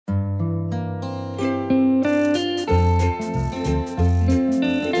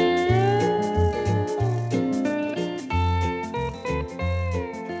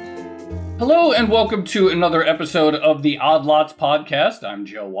Hello and welcome to another episode of the Odd Lots podcast. I'm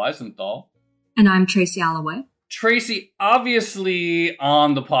Joe Weisenthal. And I'm Tracy Alloway. Tracy, obviously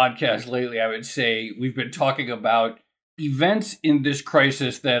on the podcast lately, I would say we've been talking about events in this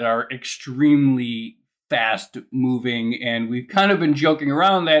crisis that are extremely fast moving, and we've kind of been joking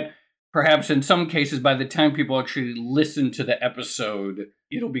around that perhaps in some cases by the time people actually listen to the episode,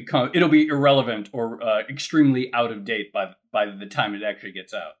 it'll be irrelevant or extremely out of date by the time it actually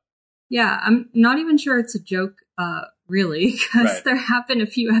gets out. Yeah, I'm not even sure it's a joke, really, because Right. There have been a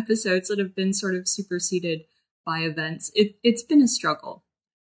few episodes that have been sort of superseded by events. It's been a struggle.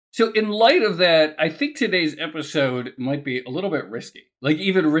 So in light of that, I think today's episode might be a little bit risky, like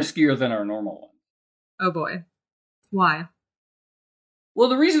even riskier than our normal one. Oh boy. Why? Well,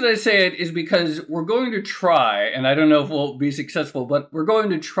 the reason I say it is because we're going to try, and I don't know if we'll be successful, but we're going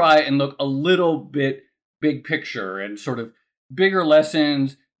to try and look a little bit big picture and sort of bigger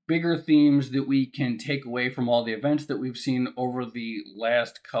lessons, bigger themes that we can take away from all the events that we've seen over the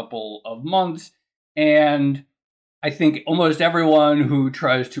last couple of months. And I think almost everyone who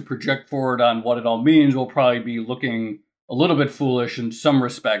tries to project forward on what it all means will probably be looking a little bit foolish in some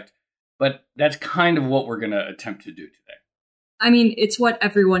respect, but that's kind of what we're going to attempt to do today. I mean, it's what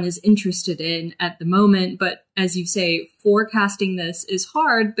everyone is interested in at the moment, but as you say, forecasting this is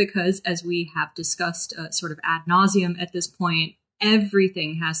hard because, as we have discussed sort of ad nauseum at this point,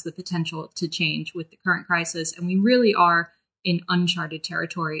 everything has the potential to change with the current crisis, and we really are in uncharted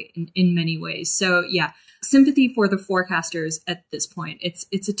territory in many ways. So yeah, sympathy for the forecasters at this point.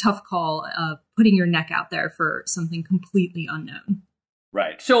 It's a tough call, putting your neck out there for something completely unknown.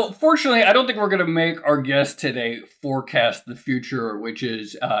 Right. So fortunately, I don't think we're going to make our guest today forecast the future, which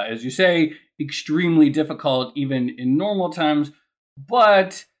is, as you say, extremely difficult even in normal times.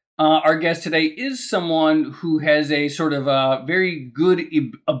 But our guest today is someone who has a sort of very good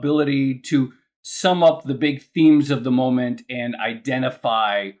ability to sum up the big themes of the moment and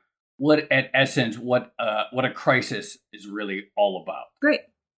identify what a crisis is really all about. Great.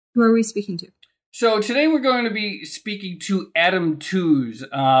 Who are we speaking to? So today we're going to be speaking to Adam Tooze.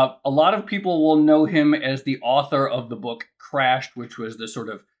 A lot of people will know him as the author of the book Crashed, which was the sort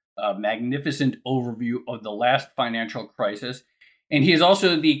of magnificent overview of the last financial crisis. And he is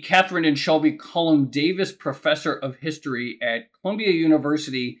also the Catherine and Shelby Cullum Davis Professor of History at Columbia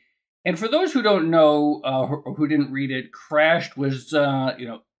University. And for those who don't know or who didn't read it, Crashed was, there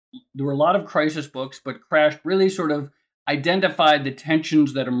were a lot of crisis books, but Crashed really sort of identified the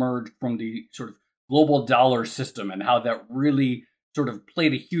tensions that emerged from the sort of global dollar system and how that really sort of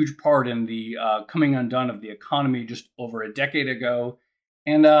played a huge part in the coming undone of the economy just over a decade ago.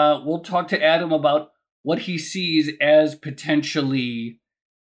 And we'll talk to Adam about what he sees as potentially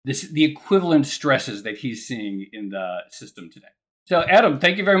the equivalent stresses that he's seeing in the system today. So, Adam,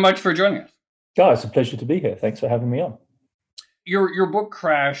 thank you very much for joining us. Oh, it's a pleasure to be here. Thanks for having me on. Your book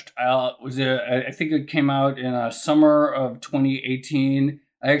Crashed I think it came out in summer of 2018.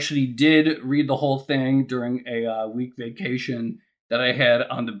 I actually did read the whole thing during a week vacation that I had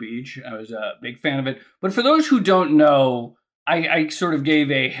on the beach. I was a big fan of it. But for those who don't know, I sort of gave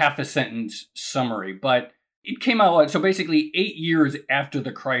a half a sentence summary, but it came out, so basically 8 years after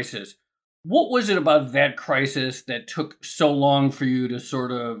the crisis. What was it about that crisis that took so long for you to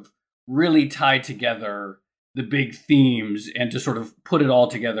sort of really tie together the big themes and to sort of put it all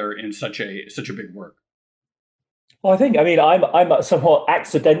together in such a big work? Well, I'm a somewhat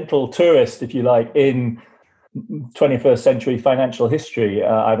accidental tourist, if you like, in 21st century financial history.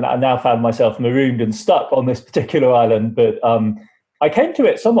 I've now found myself marooned and stuck on this particular island, but I came to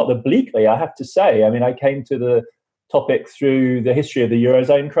it somewhat obliquely, I have to say. I mean, I came to the topic through the history of the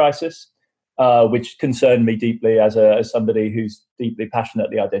Eurozone crisis, which concerned me deeply as somebody who's deeply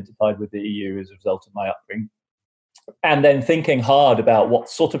passionately identified with the EU as a result of my upbringing. And then thinking hard about what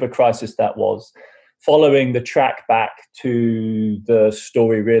sort of a crisis that was, following the track back to the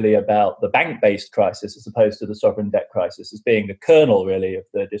story really about the bank-based crisis as opposed to the sovereign debt crisis as being the kernel really of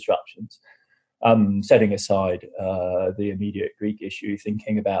the disruptions, setting aside the immediate Greek issue,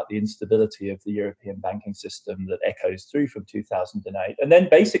 thinking about the instability of the European banking system that echoes through from 2008, and then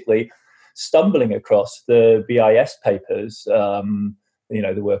basically stumbling across the BIS papers,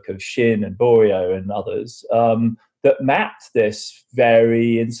 the work of Shin and Borio and others, that mapped this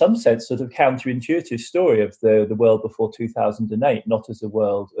very, in some sense, sort of counterintuitive story of the world before 2008, not as a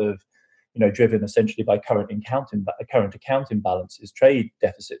world of, driven essentially by current account imbalances, trade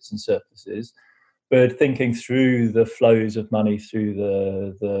deficits and surpluses, but thinking through the flows of money through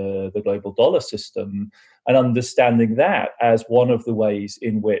the global dollar system and understanding that as one of the ways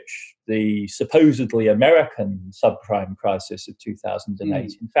in which the supposedly American subprime crisis of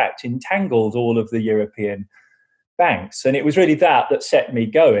 2008, in fact, entangled all of the European banks. And it was really that set me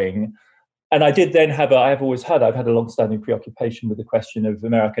going. And I did then I've had a long-standing preoccupation with the question of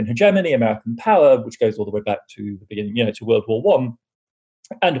American hegemony, American power, which goes all the way back to the beginning, to World War One.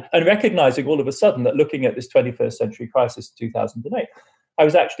 And recognizing all of a sudden that looking at this 21st century crisis of 2008, I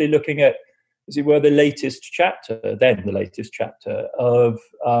was actually looking at, as it were, the latest chapter of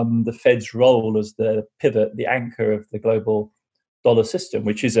the Fed's role as the pivot, the anchor of the global dollar system,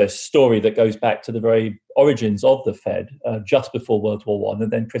 which is a story that goes back to the very origins of the Fed, just before World War One,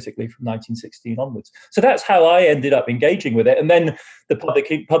 and then critically from 1916 onwards. So that's how I ended up engaging with it. And then the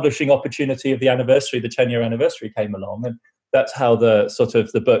publishing opportunity of the 10-year anniversary came along, and that's how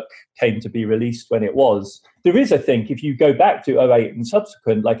the book came to be released when it was. There is, I think, if you go back to 2008 and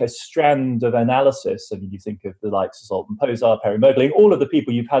subsequent, like a strand of analysis. I mean, you think of the likes of Zoltan Pozar, Perry Mogling, all of the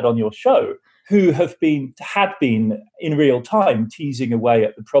people you've had on your show who had been in real time teasing away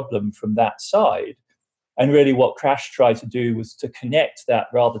at the problem from that side. And really what Crash tried to do was to connect that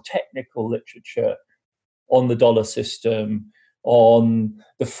rather technical literature on the dollar system, on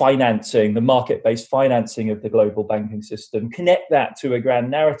the financing, the market-based financing of the global banking system, connect that to a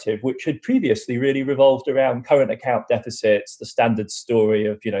grand narrative, which had previously really revolved around current account deficits, the standard story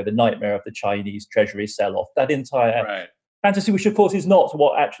of, the nightmare of the Chinese treasury sell-off, that entire fantasy, which of course is not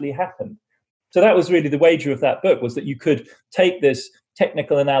what actually happened. So that was really the wager of that book, was that you could take this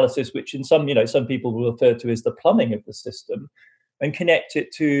technical analysis, which in some people will refer to as the plumbing of the system, and connect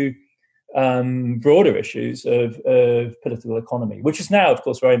it to broader issues of political economy, which is now, of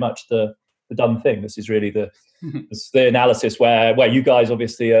course, very much the done thing. This is really the analysis where you guys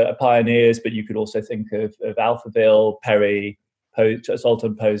obviously are pioneers, but you could also think of Alphaville, Perry,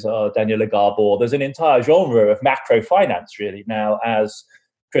 Zoltan Pozar, Daniel Gabor. There's an entire genre of macro finance really now as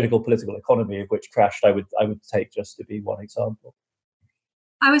critical political economy, of which Crashed I would take just to be one example.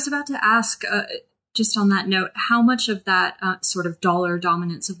 I was about to ask, just on that note, how much of that sort of dollar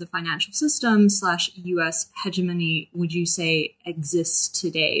dominance of the financial system / U.S. hegemony would you say exists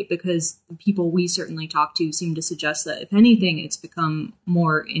today? Because the people we certainly talk to seem to suggest that, if anything, it's become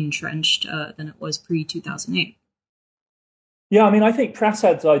more entrenched than it was pre-2008. Yeah, I mean, I think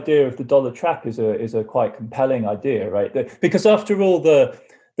Prasad's idea of the dollar trap is a quite compelling idea, right? Because after all,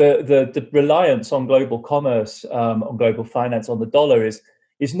 the reliance on global commerce, on global finance, on the dollar is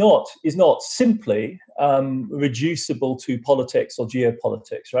not simply reducible to politics or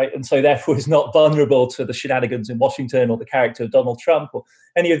geopolitics, right? And so therefore is not vulnerable to the shenanigans in Washington or the character of Donald Trump or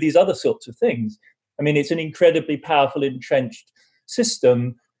any of these other sorts of things. I mean, it's an incredibly powerful, entrenched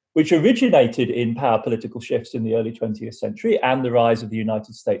system which originated in power political shifts in the early 20th century and the rise of the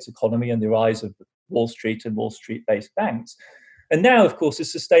United States economy and the rise of Wall Street and Wall Street-based banks. And now, of course,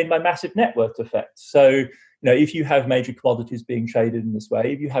 is sustained by massive network effects. So, if you have major commodities being traded in this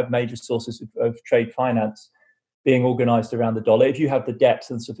way, if you have major sources of trade finance being organized around the dollar, if you have the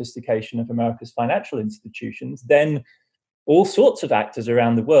depth and sophistication of America's financial institutions, then all sorts of actors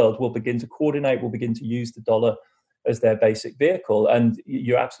around the world will begin to coordinate, will begin to use the dollar as their basic vehicle. And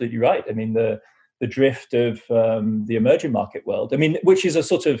you're absolutely right. I mean, the drift of the emerging market world, I mean, which is a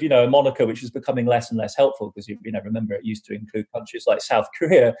sort of, a moniker which is becoming less and less helpful because, remember, it used to include countries like South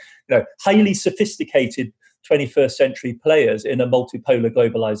Korea, highly sophisticated 21st century players in a multipolar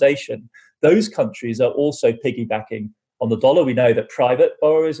globalization. Those countries are also piggybacking on the dollar. We know that private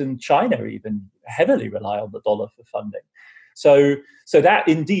borrowers in China even heavily rely on the dollar for funding. So that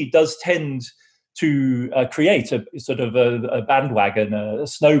indeed does tend to create a sort of a bandwagon, a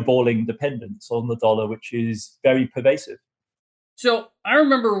snowballing dependence on the dollar, which is very pervasive. So I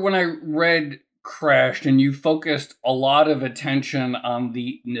remember when I read Crashed and you focused a lot of attention on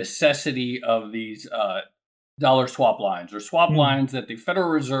the necessity of these dollar swap lines or swap lines that the Federal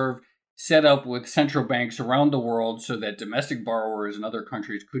Reserve set up with central banks around the world so that domestic borrowers in other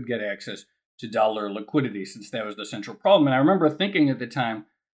countries could get access to dollar liquidity, since that was the central problem. And I remember thinking at the time,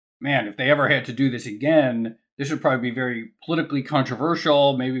 man, if they ever had to do this again, this would probably be very politically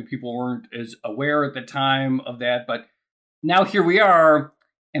controversial. Maybe people weren't as aware at the time of that. But now here we are,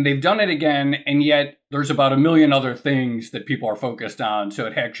 and they've done it again, and yet there's about a million other things that people are focused on. So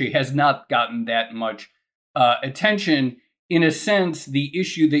it actually has not gotten that much attention. In a sense, the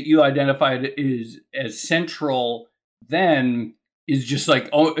issue that you identified as central then is just like,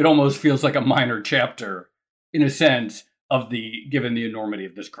 it almost feels like a minor chapter, in a sense, given the enormity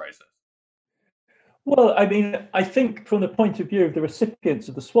of this crisis. Well, I mean, I think from the point of view of the recipients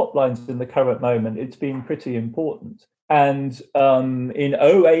of the swap lines in the current moment, it's been pretty important. And in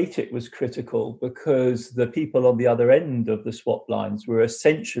 '08, it was critical because the people on the other end of the swap lines were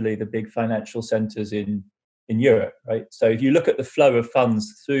essentially the big financial centers in Europe, right? So if you look at the flow of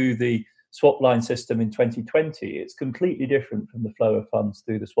funds through the swap line system in 2020, it's completely different from the flow of funds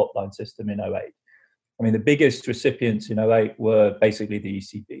through the swap line system in '08. I mean, the biggest recipients in '08 were basically the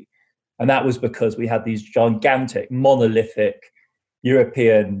ECB. And that was because we had these gigantic, monolithic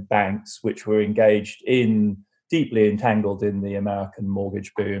European banks, which were engaged in, deeply entangled in the American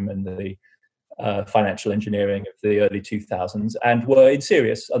mortgage boom and the financial engineering of the early 2000s, and were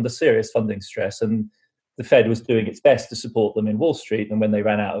under serious funding stress. And the Fed was doing its best to support them in Wall Street. And when they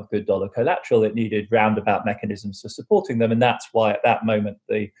ran out of good dollar collateral, it needed roundabout mechanisms for supporting them. And that's why at that moment,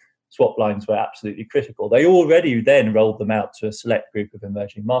 the swap lines were absolutely critical. They already then rolled them out to a select group of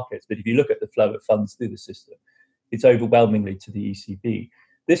emerging markets. But if you look at the flow of funds through the system, it's overwhelmingly to the ECB.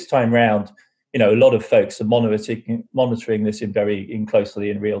 This time round, a lot of folks are monitoring this in closely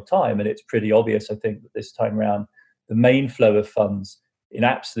in real time. And it's pretty obvious, I think, that this time round, the main flow of funds in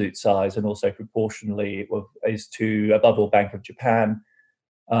absolute size and also proportionally is to, above all, Bank of Japan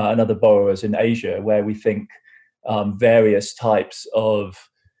and other borrowers in Asia, where we think various types of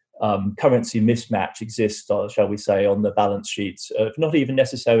currency mismatch exists, or shall we say, on the balance sheets of not even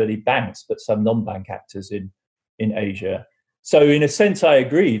necessarily banks, but some non-bank actors in Asia. So in a sense, I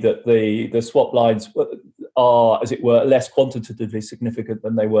agree that the swap lines are, as it were, less quantitatively significant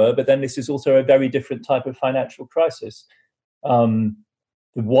than they were. But then this is also a very different type of financial crisis.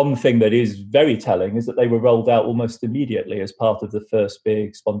 The one thing that is very telling is that they were rolled out almost immediately as part of the first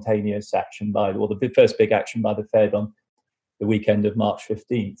big spontaneous action the first big action by the Fed on the weekend of March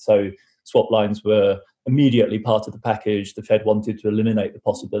 15th. So swap lines were immediately part of the package. The Fed wanted to eliminate the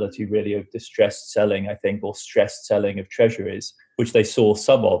possibility really of distressed selling, I think, or stressed selling of treasuries, which they saw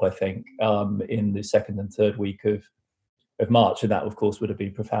some of, I think, in the second and third week of March. And that, of course, would have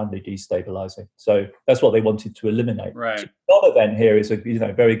been profoundly destabilizing. So that's what they wanted to eliminate. Right. So another then here is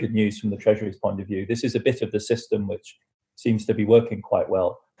very good news from the Treasury's point of view. This is a bit of the system which seems to be working quite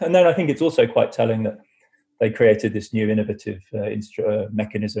well. And then I think it's also quite telling that they created this new innovative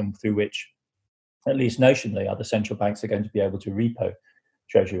mechanism through which, at least notionally, other central banks are going to be able to repo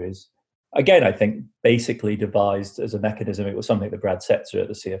treasuries. Again, I think basically devised as a mechanism. It was something that Brad Setzer at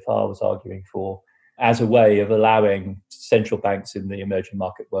the CFR was arguing for as a way of allowing central banks in the emerging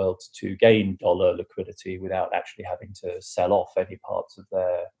market world to gain dollar liquidity without actually having to sell off any parts of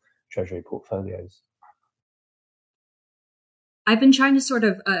their treasury portfolios. I've been trying to sort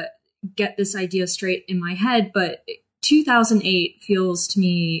of get this idea straight in my head, but 2008 feels to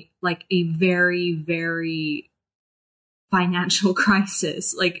me like a very, very financial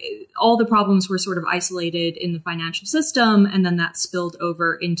crisis. Like all the problems were sort of isolated in the financial system, and then that spilled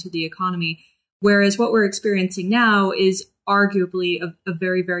over into the economy. Whereas what we're experiencing now is arguably a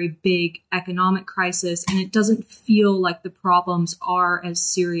very, very big economic crisis, and it doesn't feel like the problems are as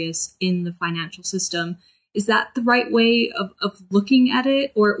serious in the financial system. Is that the right way of looking at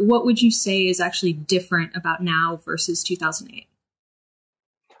it? Or what would you say is actually different about now versus 2008?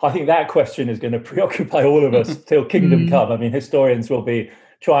 I think that question is going to preoccupy all of us till kingdom come. I mean, historians will be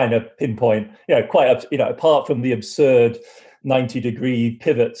trying to pinpoint, apart from the absurd 90-degree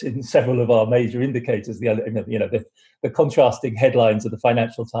pivots in several of our major indicators, the contrasting headlines of the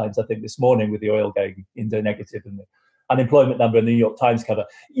Financial Times, I think, this morning with the oil going into negative and the unemployment number in the New York Times cover.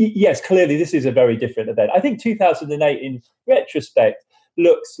 Yes, clearly this is a very different event. I think 2008, in retrospect,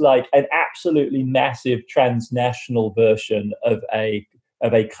 looks like an absolutely massive transnational version of a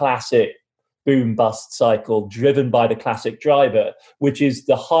classic boom bust cycle driven by the classic driver, which is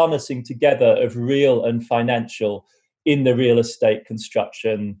the harnessing together of real and financial in the real estate,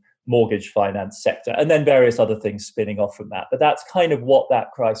 construction, mortgage finance sector, and then various other things spinning off from that. But that's kind of what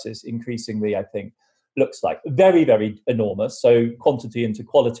that crisis increasingly, I think, looks like. Very, very enormous. So quantity into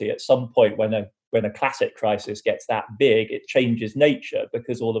quality. At some point when a classic crisis gets that big, it changes nature,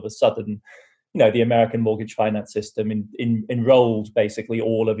 because all of a sudden, the American mortgage finance system enrolled basically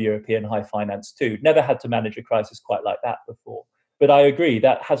all of European high finance too. Never had to manage a crisis quite like that before. But I agree,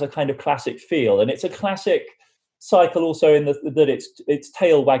 that has a kind of classic feel. And it's a classic cycle also in that it's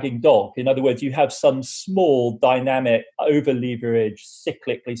tail wagging dog. In other words, you have some small, dynamic, over-leveraged,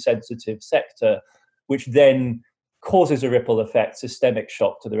 cyclically sensitive sector, which then causes a ripple effect, systemic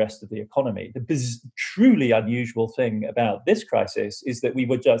shock to the rest of the economy. The truly unusual thing about this crisis is that we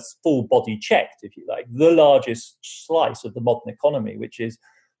were just full body checked, if you like, the largest slice of the modern economy, which is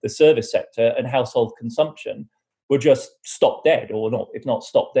the service sector and household consumption, were just stopped dead, or not, if not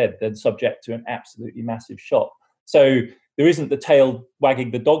stopped dead, then subject to an absolutely massive shock. So there isn't the tail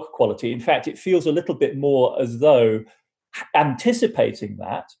wagging the dog quality. In fact, it feels a little bit more as though anticipating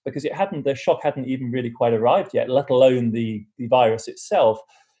that, because the shock hadn't even really quite arrived yet, let alone the virus itself.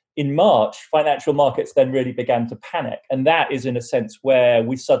 In March, financial markets then really began to panic. And that is, in a sense, where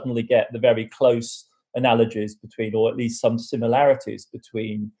we suddenly get the very close analogies between, or at least some similarities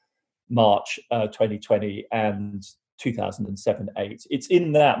between March 2020 and 2007-8. It's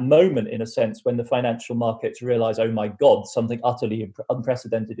in that moment, in a sense, when the financial markets realize, oh my God, something utterly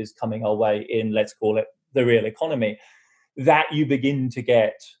unprecedented is coming our way in, let's call it the real economy, that you begin to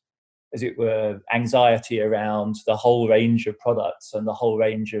get, as it were, anxiety around the whole range of products and the whole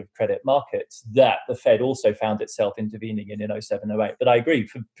range of credit markets that the Fed also found itself intervening in 07-08. But I agree,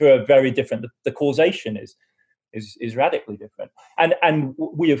 for a very different, the causation is radically different. And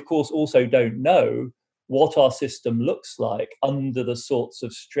we, of course, also don't know what our system looks like under the sorts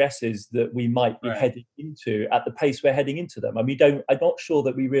of stresses that we might be heading into at the pace we're heading into them. And I'm not sure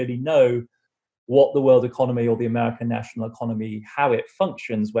that we really know what the world economy or the American national economy, how it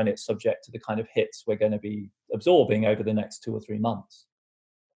functions when it's subject to the kind of hits we're going to be absorbing over the next 2 or 3 months.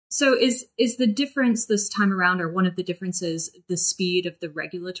 So is the difference this time around, or one of the differences, the speed of the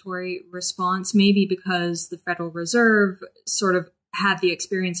regulatory response? Maybe because the Federal Reserve sort of had the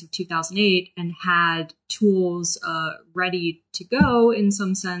experience of 2008 and had tools ready to go in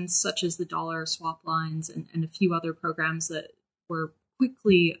some sense, such as the dollar swap lines and a few other programs that were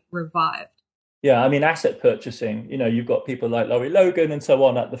quickly revived. Yeah, I mean, asset purchasing, you've got people like Laurie Logan and so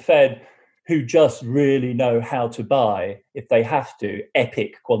on at the Fed who just really know how to buy, if they have to,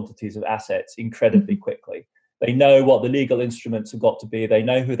 epic quantities of assets incredibly quickly. They know what the legal instruments have got to be. They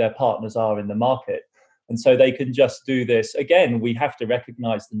know who their partners are in the market. And so they can just do this. Again, we have to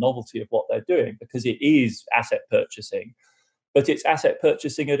recognize the novelty of what they're doing, because it is asset purchasing. But it's asset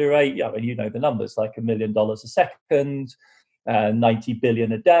purchasing at a rate, the numbers, like $1 million a second, 90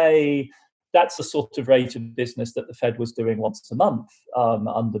 billion a day. That's the sort of rate of business that the Fed was doing once a month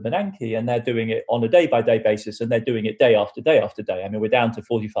under Bernanke, and they're doing it on a day-by-day basis, and they're doing it day after day after day. I mean, we're down to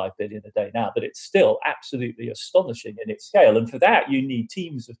 45 billion a day now, but it's still absolutely astonishing in its scale. And for that, you need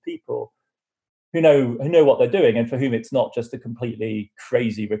teams of people who know what they're doing, and for whom it's not just a completely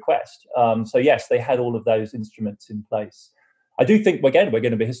crazy request. So yes, they had all of those instruments in place. I do think, again, we're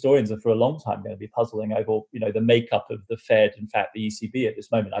going to be historians for a long time, going to be puzzling over, the makeup of the Fed, in fact, the ECB at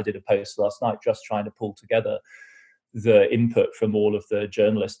this moment. I did a post last night just trying to pull together the input from all of the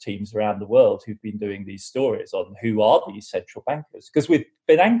journalist teams around the world who've been doing these stories on who are these central bankers. Because with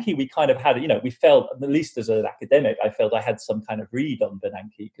Bernanke, we kind of had, we felt, at least as an academic, I felt I had some kind of read on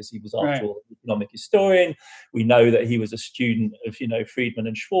Bernanke, because he was, after all, an economic historian. We know that he was a student of, Friedman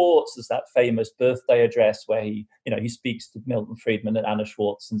and Schwartz. There's that famous birthday address where he speaks to Milton Friedman and Anna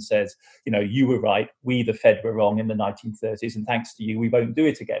Schwartz and says, you were right, we, the Fed, were wrong in the 1930s, and thanks to you, we won't do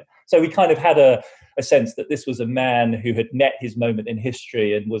it again. So we kind of had a sense that this was a man who had met his moment in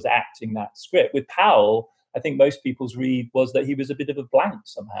history and was acting that script. With Powell, I think most people's read was that he was a bit of a blank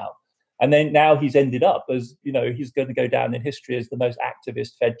somehow. And then now he's ended up as, he's going to go down in history as the most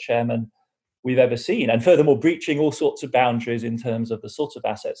activist Fed chairman we've ever seen. And furthermore, breaching all sorts of boundaries in terms of the sorts of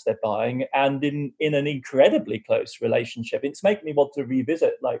assets they're buying, and in an incredibly close relationship. It's making me want to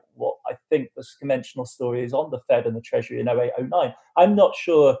revisit what I think the conventional story is on the Fed and the Treasury in 08-09. I'm not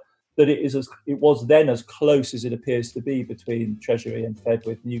sure that it was then as close as it appears to be between Treasury and Fed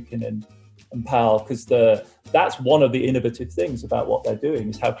with Mnuchin and Powell, because that's one of the innovative things about what they're doing,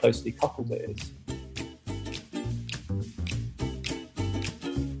 is how closely coupled it is.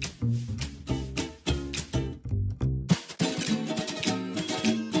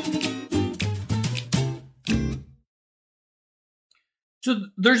 So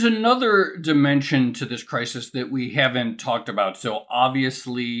there's another dimension to this crisis that we haven't talked about. So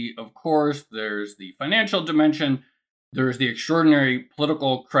obviously, of course, there's the financial dimension. There's the extraordinary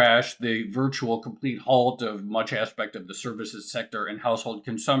political crash, the virtual complete halt of much aspect of the services sector and household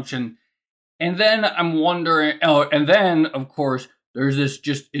consumption. And then I'm wondering, and then, of course, there's this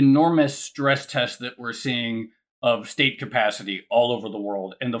just enormous stress test that we're seeing of state capacity all over the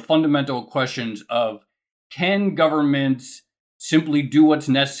world. And the fundamental questions of, can governments simply do what's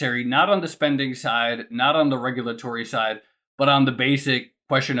necessary, not on the spending side, not on the regulatory side, but on the basic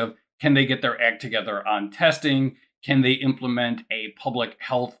question of, can they get their act together on testing? Can they implement a public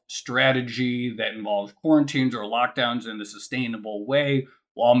health strategy that involves quarantines or lockdowns in a sustainable way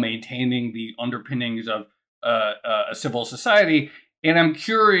while maintaining the underpinnings of a civil society? And I'm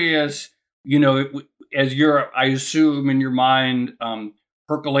curious, as you're, I assume in your mind,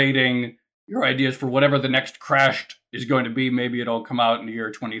 percolating your ideas for whatever the next crash is going to be. Maybe it'll come out in the year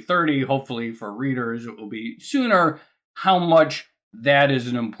 2030. Hopefully for readers, it will be sooner. How much that is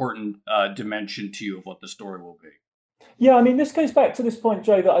an important dimension to you of what the story will be. Yeah, I mean, this goes back to this point,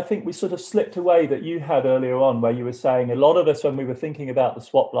 Joe, that I think we sort of slipped away that you had earlier on, where you were saying a lot of us, when we were thinking about the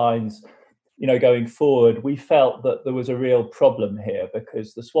swap lines, going forward, we felt that there was a real problem here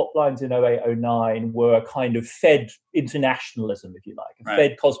because the swap lines in 0809 were a kind of Fed internationalism, if you like, a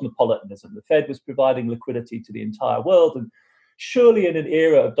Fed cosmopolitanism. The Fed was providing liquidity to the entire world. And surely in an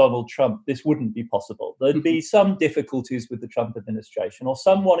era of Donald Trump, this wouldn't be possible. There'd be some difficulties with the Trump administration, or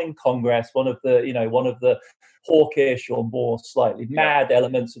someone in Congress, one of the hawkish or more slightly mad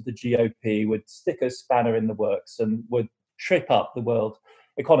elements of the GOP would stick a spanner in the works and would trip up the world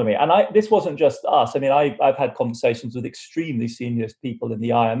economy. And this wasn't just us. I mean, I've had conversations with extremely senior people in the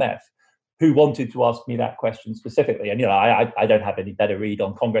IMF who wanted to ask me that question specifically. And, I don't have any better read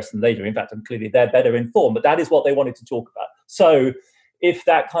on Congress than they do. In fact, they're better informed, but that is what they wanted to talk about. So if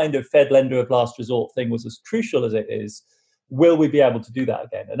that kind of Fed lender of last resort thing was as crucial as it is, will we be able to do that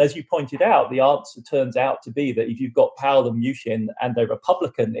again? And as you pointed out, the answer turns out to be that if you've got Powell and Mnuchin and a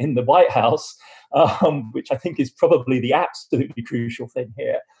Republican in the White House, which I think is probably the absolutely crucial thing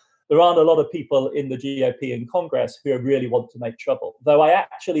here, there aren't a lot of people in the GOP and Congress who really want to make trouble. Though I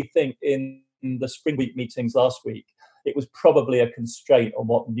actually think in the spring week meetings last week, it was probably a constraint on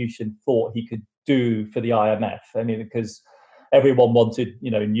what Mnuchin thought he could do for the IMF. I mean, because everyone wanted,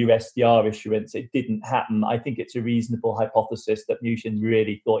 new SDR issuance. It didn't happen. I think it's a reasonable hypothesis that Mnuchin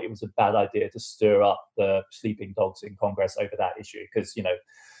really thought it was a bad idea to stir up the sleeping dogs in Congress over that issue because,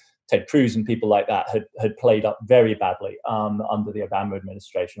 Ted Cruz and people like that had played up very badly under the Obama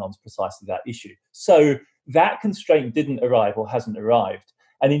administration on precisely that issue. So that constraint didn't arrive or hasn't arrived.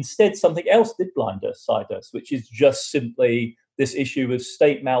 And instead, something else did blindside us, which is just simply this issue of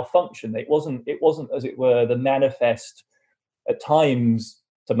state malfunction. It wasn't, as it were, the manifest, at times,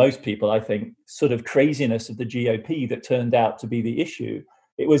 to most people, I think, sort of craziness of the GOP that turned out to be the issue.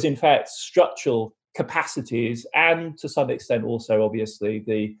 It was, in fact, structural capacities and, to some extent, also, obviously,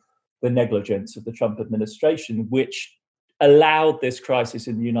 the negligence of the Trump administration, which allowed this crisis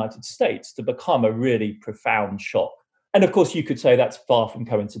in the United States to become a really profound shock. And of course, you could say that's far from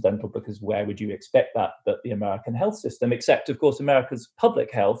coincidental because where would you expect that but the American health system? Except, of course, America's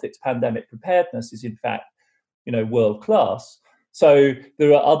public health, its pandemic preparedness is, in fact, world class. So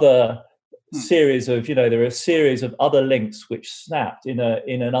there are other series of other links which snapped in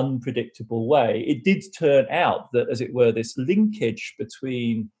an unpredictable way. It did turn out that, as it were, this linkage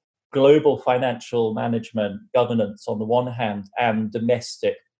between global financial management governance on the one hand and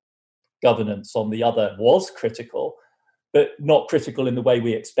domestic governance on the other was critical, but not critical in the way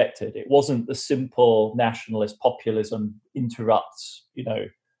we expected. It wasn't the simple nationalist populism interrupts,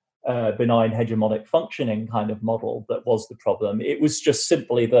 benign hegemonic functioning kind of model that was the problem. It was just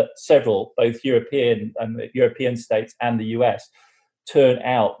simply that several, both European states and the US, turn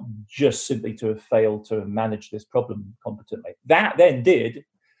out just simply to have failed to manage this problem competently. That then did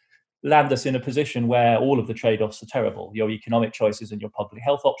land us in a position where all of the trade-offs are terrible. Your economic choices and your public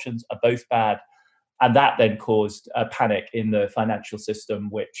health options are both bad. And that then caused a panic in the financial system,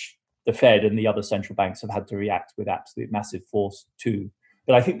 which the Fed and the other central banks have had to react with absolute massive force to.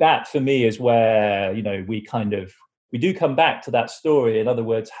 But I think that, for me, is where, we do come back to that story. In other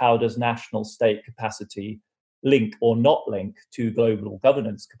words, how does national state capacity link or not link to global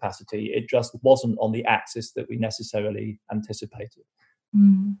governance capacity? It just wasn't on the axis that we necessarily anticipated.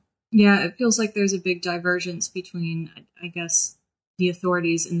 Yeah, it feels like there's a big divergence between, I guess, the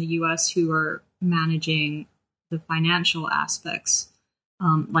authorities in the U.S. who are managing the financial aspects,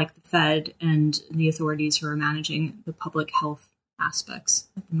 like the Fed, and the authorities who are managing the public health aspects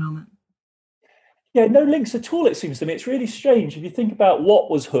at the moment. Yeah, no links at all, it seems to me. It's really strange if you think about what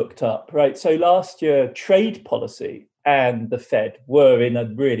was hooked up, right? So last year, trade policy and the Fed were in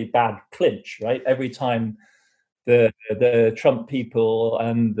a really bad clinch, right? Every time the Trump people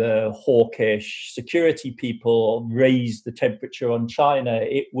and the hawkish security people raised the temperature on China,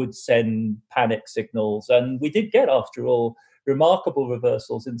 it would send panic signals. And we did get, after all, remarkable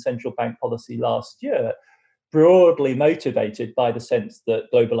reversals in central bank policy last year, broadly motivated by the sense that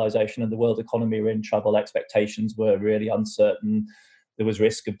globalization and the world economy were in trouble. Expectations were really uncertain. There was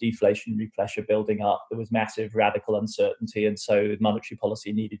risk of deflationary pressure building up. There was massive radical uncertainty. And so monetary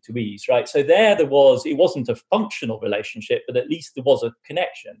policy needed to ease, right? So it wasn't a functional relationship, but at least there was a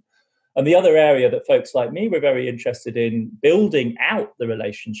connection. And the other area that folks like me were very interested in building out the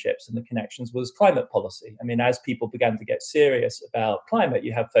relationships and the connections was climate policy. I mean, as people began to get serious about climate,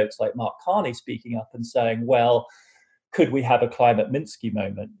 you have folks like Mark Carney speaking up and saying, well, could we have a climate Minsky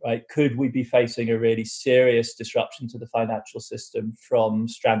moment, right? Could we be facing a really serious disruption to the financial system from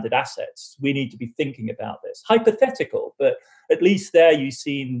stranded assets? We need to be thinking about this. Hypothetical, but at least there you've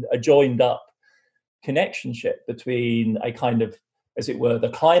seen a joined up connectionship between a kind of, as it were, the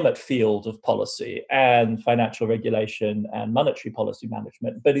climate field of policy and financial regulation and monetary policy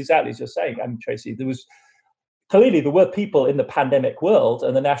management. But exactly as you're saying, Tracy, there were people in the pandemic world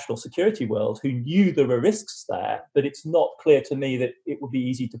and the national security world who knew there were risks there, but it's not clear to me that it would be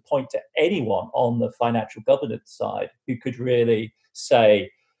easy to point to anyone on the financial governance side who could really say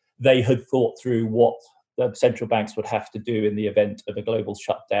they had thought through what the central banks would have to do in the event of a global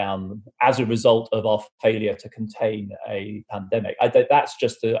shutdown as a result of our failure to contain a pandemic. That's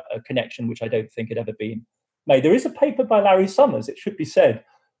just a connection which I don't think had ever been made. There is a paper by Larry Summers, it should be said,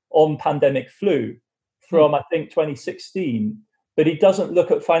 on pandemic flu from, I think, 2016, but he doesn't look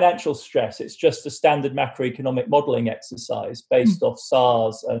at financial stress. It's just a standard macroeconomic modeling exercise based off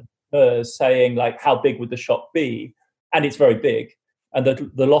SARS and MERS, saying, like, how big would the shock be? And it's very big. And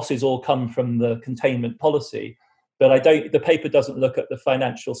the losses all come from the containment policy. But the paper doesn't look at the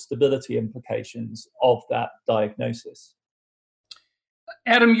financial stability implications of that diagnosis.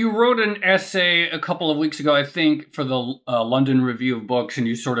 Adam, you wrote an essay a couple of weeks ago, I think, for the London Review of Books, and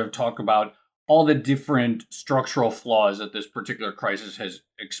you sort of talk about all the different structural flaws that this particular crisis has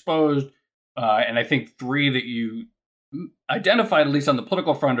exposed. And I think three that you identified, at least on the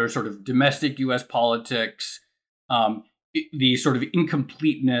political front, are sort of domestic U.S. politics, the sort of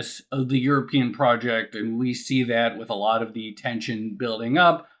incompleteness of the European project, and we see that with a lot of the tension building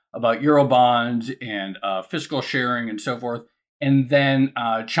up about Eurobonds and fiscal sharing and so forth, and then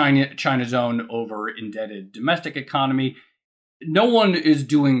China's own over-indebted domestic economy. No one is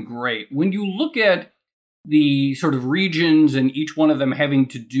doing great. When you look at the sort of regions and each one of them having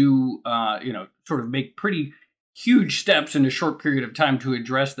to do, sort of make pretty huge steps in a short period of time to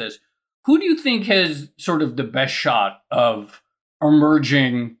address this, who do you think has sort of the best shot of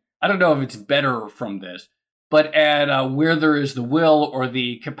emerging? I don't know if it's better from this, but at where there is the will or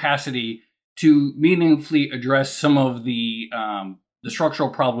the capacity to meaningfully address some of the structural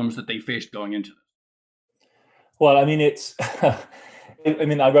problems that they faced going into this. Well, I mean,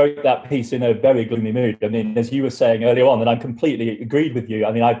 I wrote that piece in a very gloomy mood. I mean, as you were saying earlier on, and I completely agreed with you.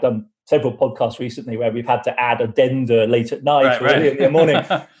 I mean, I've done several podcasts recently where we've had to add addenda late at night or early in the morning.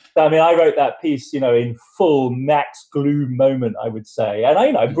 So, I mean, I wrote that piece, in full max gloom moment, I would say. And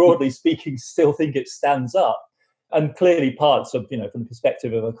I broadly speaking, still think it stands up. And clearly parts of, from the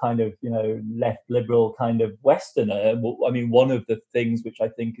perspective of a kind of, left liberal kind of Westerner, I mean, one of the things which I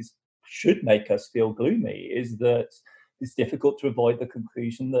think should make us feel gloomy is that it's difficult to avoid the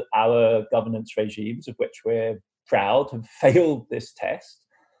conclusion that our governance regimes, of which we're proud, have failed this test.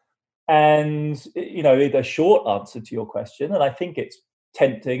 And, the short answer to your question, and I think it's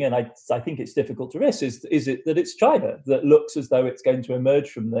tempting and I think it's difficult to risk, is it that it's China that looks as though it's going to emerge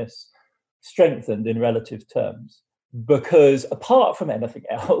from this strengthened in relative terms. Because apart from anything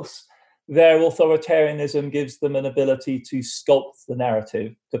else, their authoritarianism gives them an ability to sculpt the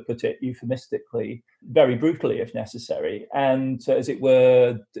narrative, to put it euphemistically, very brutally if necessary, and as it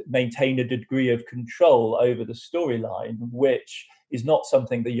were, maintain a degree of control over the storyline, which is not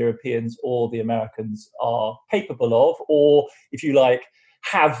something the Europeans or the Americans are capable of, or, if you like,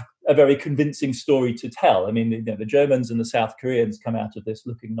 have a very convincing story to tell. I mean, the Germans and the South Koreans come out of this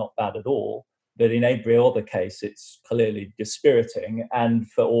looking not bad at all. But in every other case, it's clearly dispiriting.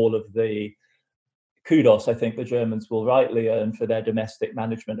 And for all of the kudos, I think the Germans will rightly earn for their domestic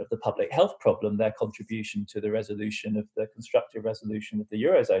management of the public health problem, their contribution to the resolution of the constructive resolution of the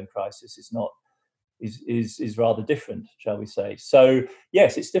Eurozone crisis is rather different, shall we say. So,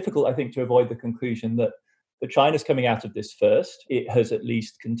 yes, it's difficult, I think, to avoid the conclusion that China's coming out of this first. It has at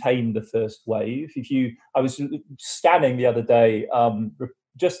least contained the first wave. I was scanning the other day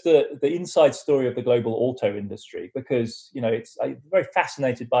just the inside story of the global auto industry, because I'm very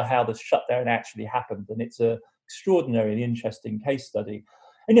fascinated by how the shutdown actually happened, and it's an extraordinarily interesting case study.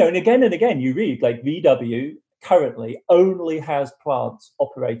 And again you read, like, VW currently only has plants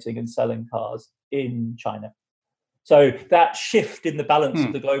operating and selling cars in China. So that shift in the balance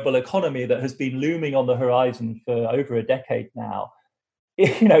of the global economy that has been looming on the horizon for over a decade now,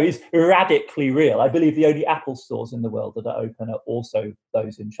 is radically real. I believe the only Apple stores in the world that are open are also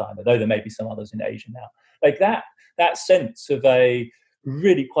those in China, though there may be some others in Asia now. Like that sense of a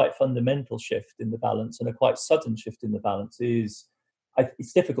really quite fundamental shift in the balance, and a quite sudden shift in the balance,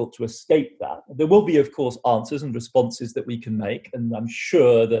 it's difficult to escape that. There will be, of course, answers and responses that we can make, and I'm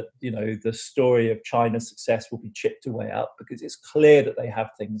sure that the story of China's success will be chipped away at, because it's clear that they have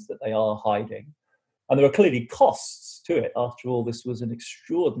things that they are hiding, and there are clearly costs to it. After all, this was an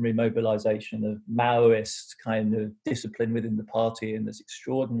extraordinary mobilization of Maoist kind of discipline within the party and this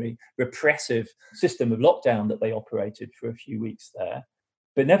extraordinary repressive system of lockdown that they operated for a few weeks there.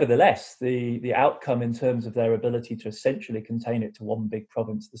 But nevertheless, the outcome in terms of their ability to essentially contain it to one big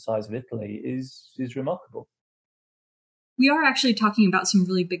province the size of Italy is remarkable. We are actually talking about some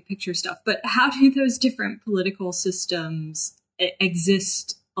really big picture stuff, but how do those different political systems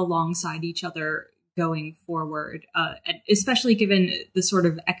exist alongside each other going forward, especially given the sort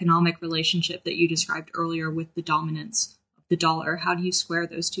of economic relationship that you described earlier with the dominance of the dollar? How do you square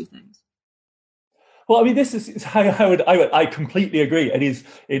those two things? Well, I mean, this is how I completely agree.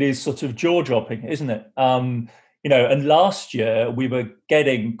 It is sort of jaw-dropping, isn't it? And last year we were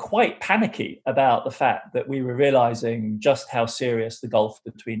getting quite panicky about the fact that we were realizing just how serious the gulf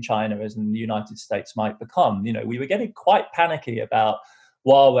between China and the United States might become. We were getting quite panicky about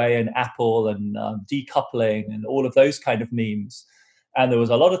Huawei and Apple and decoupling and all of those kind of memes. And there was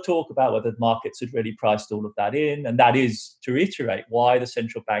a lot of talk about whether the markets had really priced all of that in. And that is, to reiterate, why the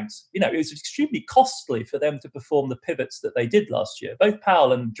central banks, it was extremely costly for them to perform the pivots that they did last year. Both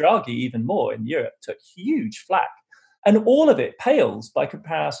Powell and Draghi, even more in Europe, took huge flack. And all of it pales by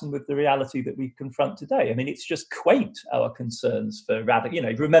comparison with the reality that we confront today. I mean, it's just quaint, our concerns for radical,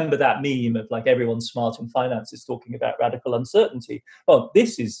 remember that meme of like everyone smart in finance is talking about radical uncertainty. Well,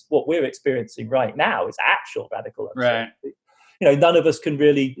 this is what we're experiencing right now, is actual radical uncertainty. Right. None of us can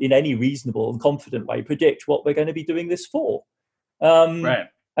really, in any reasonable and confident way, predict what we're going to be doing this for. Right.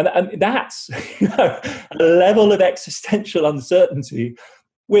 And that's a level of existential uncertainty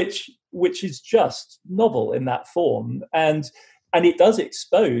which is just novel in that form, and it does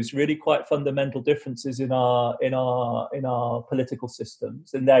expose really quite fundamental differences in our political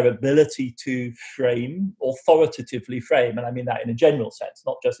systems and their ability to authoritatively frame, and I mean that in a general sense,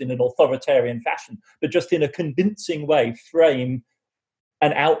 not just in an authoritarian fashion, but just in a convincing way, frame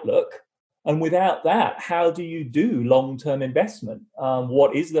an outlook. And without that, how do you do long-term investment?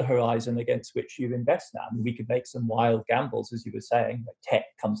 What is the horizon against which you invest now? I mean, we could make some wild gambles, as you were saying. Tech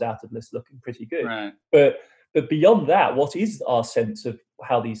comes out of this looking pretty good. Right. But beyond that, what is our sense of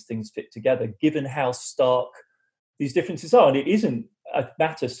how these things fit together, given how stark these differences are? And it isn't a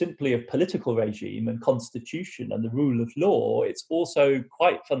matter simply of political regime and constitution and the rule of law. It's also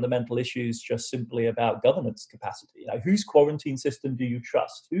quite fundamental issues just simply about governance capacity. Whose quarantine system do you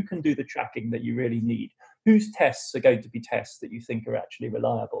trust? Who can do the tracking that you really need? Whose tests are going to be tests that you think are actually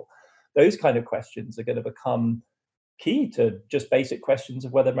reliable? Those kind of questions are going to become key to just basic questions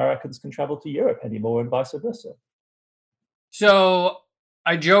of whether Americans can travel to Europe anymore and vice versa. So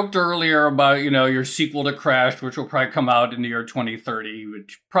I joked earlier about, your sequel to Crashed, which will probably come out in the year 2030,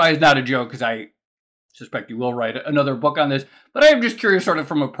 which probably is not a joke because I suspect you will write another book on this. But I am just curious, sort of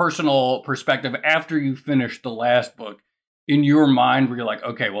from a personal perspective, after you finished the last book, in your mind, were you like,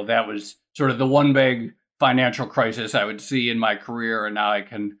 okay, well, that was sort of the one big financial crisis I would see in my career, and now I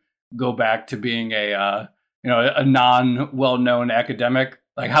can go back to being a non-well-known academic?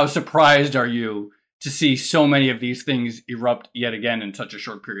 Like, how surprised are you to see so many of these things erupt yet again in such a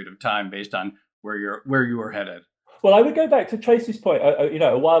short period of time, based on where you were headed? Well, I would go back to Tracy's point,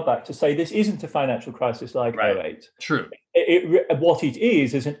 a while back, to say this isn't a financial crisis like 08. True. What it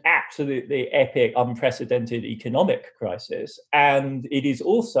is an absolutely epic, unprecedented economic crisis, and it is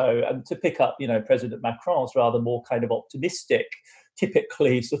also, and to pick up, President Macron's rather more kind of optimistic,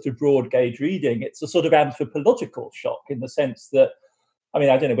 typically sort of broad gauge reading, it's a sort of anthropological shock in the sense that, I mean,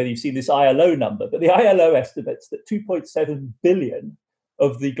 I don't know whether you've seen this ILO number, but the ILO estimates that 2.7 billion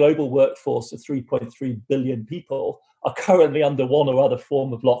of the global workforce of 3.3 billion people are currently under one or other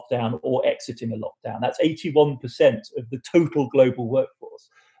form of lockdown or exiting a lockdown. That's 81% of the total global workforce.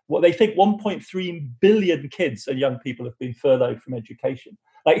 What they think 1.3 billion kids and young people have been furloughed from education.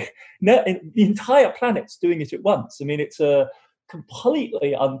 Like, the entire planet's doing it at once. I mean, it's a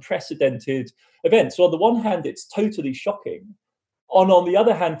completely unprecedented event. So on the one hand, it's totally shocking. On the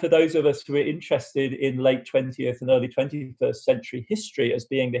other hand, for those of us who are interested in late 20th and early 21st century history as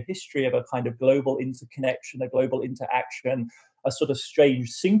being the history of a kind of global interconnection, a global interaction, a sort of strange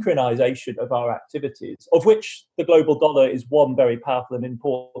synchronization of our activities, of which the global dollar is one very powerful and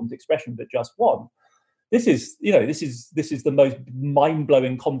important expression, but just one. This is the most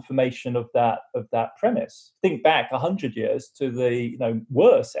mind-blowing confirmation of that premise. Think back 100 years to the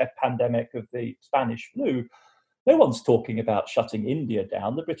worse pandemic of the Spanish flu. No one's talking about shutting India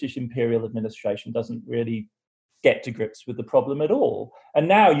down. The British Imperial Administration doesn't really get to grips with the problem at all. And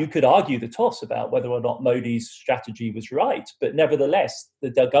now you could argue the toss about whether or not Modi's strategy was right. But nevertheless, the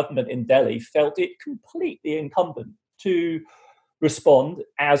government in Delhi felt it completely incumbent to respond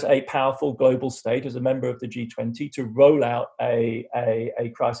as a powerful global state, as a member of the G20, to roll out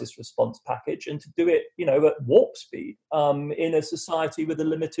a crisis response package and to do it, at warp speed in a society with the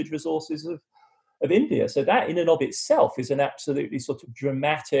limited resources of India. So that in and of itself is an absolutely sort of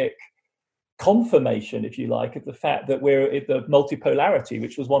dramatic confirmation, if you like, of the fact that we're at the multipolarity,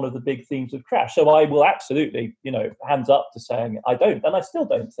 which was one of the big themes of Crash. So I will absolutely, hands up to saying I still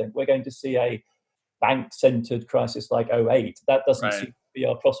don't think we're going to see a bank-centered crisis like '08. That doesn't seem to be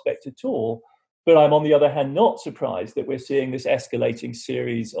our prospect at all. But I'm, on the other hand, not surprised that we're seeing this escalating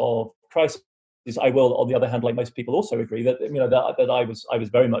series of crises. I will, on the other hand, like most people, also agree that that I was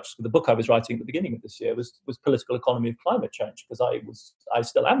very much, the book I was writing at the beginning of this year was Political Economy of Climate Change, because I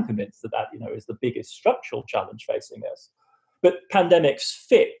still am convinced that is the biggest structural challenge facing us. But pandemics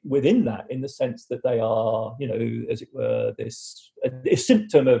fit within that, in the sense that they are, as it were, a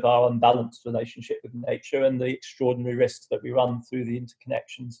symptom of our unbalanced relationship with nature and the extraordinary risks that we run through the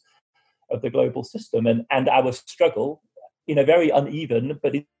interconnections of the global system, and our struggle in a very uneven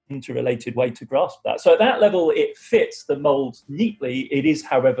but interrelated way to grasp that. So at that level, it fits the mold neatly. It is,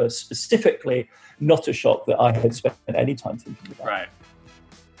 however, specifically not a shock that I had spent any time thinking about. Right.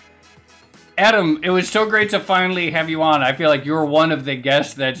 Adam, it was so great to finally have you on. I feel like you're one of the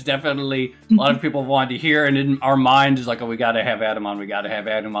guests that's definitely a lot of people wanted to hear, and in our minds is like, oh, we got to have Adam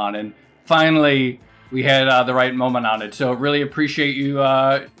on. And finally, we had the right moment on it. So really appreciate you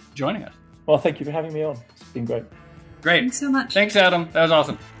joining us. Well, thank you for having me on. It's been great. Great. Thanks so much. Thanks, Adam. That was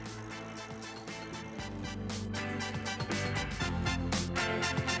awesome.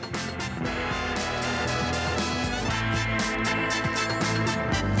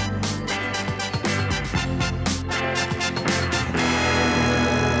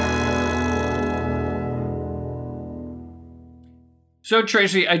 So,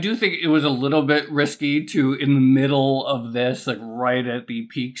 Tracy, I do think it was a little bit risky to, in the middle of this, like right at the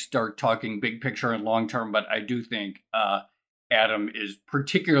peak, start talking big picture and long term. But I do think Adam is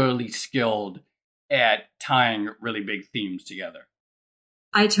particularly skilled at tying really big themes together.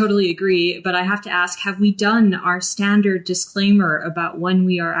 I totally agree. But I have to ask, have we done our standard disclaimer about when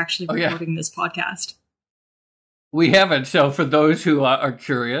we are actually recording this podcast? We haven't. So for those who are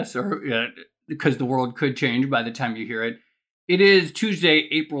curious, or because the world could change by the time you hear it, it is Tuesday,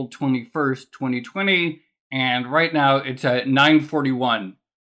 April 21st, 2020, and right now it's at 9:41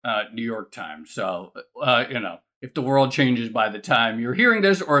 New York time. So, if the world changes by the time you're hearing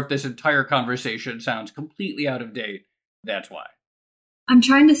this, or if this entire conversation sounds completely out of date, that's why. I'm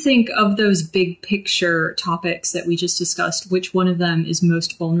trying to think of those big picture topics that we just discussed, which one of them is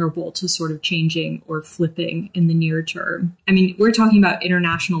most vulnerable to sort of changing or flipping in the near term. I mean, we're talking about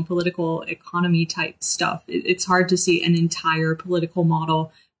international political economy type stuff. It's hard to see an entire political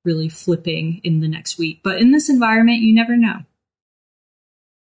model really flipping in the next week. But in this environment, you never know.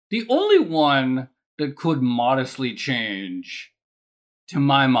 The only one that could modestly change, to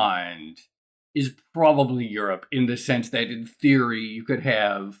my mind, is probably Europe, in the sense that in theory you could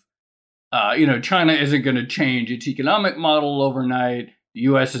have, China isn't going to change its economic model overnight. The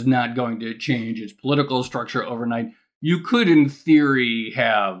US is not going to change its political structure overnight. You could, in theory,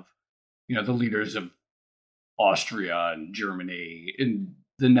 have, the leaders of Austria and Germany and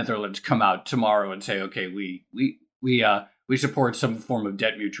the Netherlands come out tomorrow and say, okay, we support some form of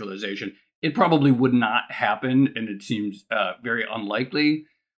debt mutualization. It probably would not happen, and it seems very unlikely.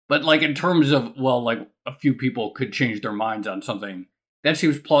 But in terms of, a few people could change their minds on something, that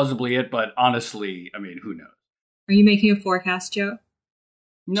seems plausibly it. But honestly, I mean, who knows? Are you making a forecast, Joe?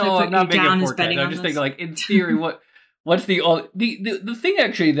 No, I'm not making a forecast. I just think, in theory, what's the thing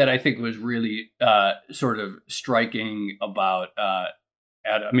actually that I think was really sort of striking about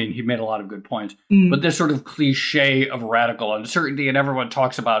Adam? I mean, he made a lot of good points, but this sort of cliche of radical uncertainty, and everyone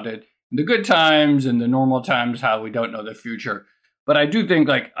talks about it in the good times and the normal times, how we don't know the future. But I do think,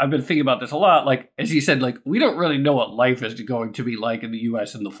 I've been thinking about this a lot. As he said, we don't really know what life is going to be like in the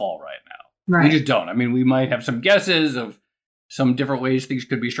U.S. in the fall right now. Right. We just don't. I mean, we might have some guesses of some different ways things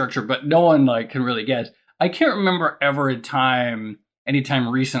could be structured, but no one can really guess. I can't remember ever any time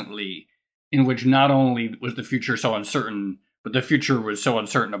recently, in which not only was the future so uncertain, but the future was so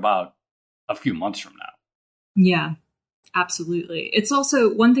uncertain about a few months from now. Yeah, absolutely. It's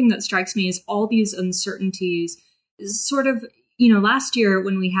also, one thing that strikes me is all these uncertainties is sort of, last year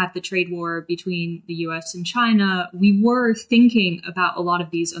when we had the trade war between the US and China, we were thinking about a lot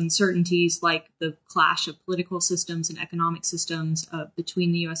of these uncertainties, like the clash of political systems and economic systems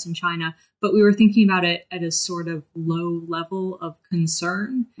between the US and China. But we were thinking about it at a sort of low level of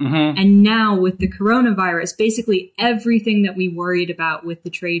concern. Mm-hmm. And now with the coronavirus, basically everything that we worried about with the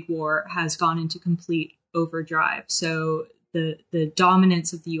trade war has gone into complete overdrive. So the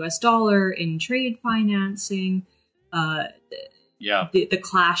dominance of the U.S. dollar in trade financing, the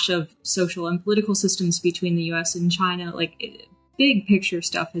clash of social and political systems between the U.S. and China, big picture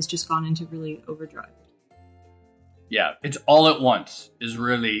stuff has just gone into really overdrive. Yeah, it's all at once is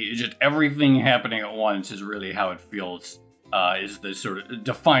really just everything happening at once is really how it feels, is the sort of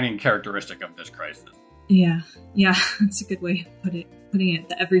defining characteristic of this crisis. Yeah, that's a good way of putting it,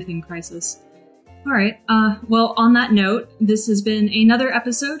 the everything crisis. All right, well, on that note, this has been another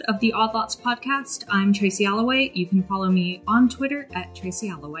episode of the Odd Lots podcast. I'm Tracy Alloway. You can follow me on Twitter at Tracy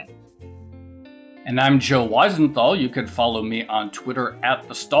Alloway. And I'm Joe Weisenthal. You can follow me on Twitter at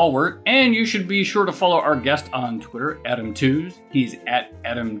The Stalwart. And you should be sure to follow our guest on Twitter, Adam Tooze. He's at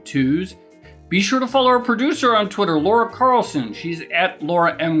Adam Tooze. Be sure to follow our producer on Twitter, Laura Carlson. She's at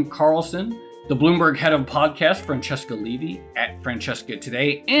Laura M. Carlson. The Bloomberg head of podcast, Francesca Levy, at Francesca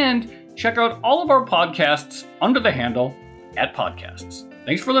Today. And check out all of our podcasts under the handle @podcasts.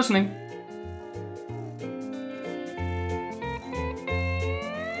 Thanks for listening.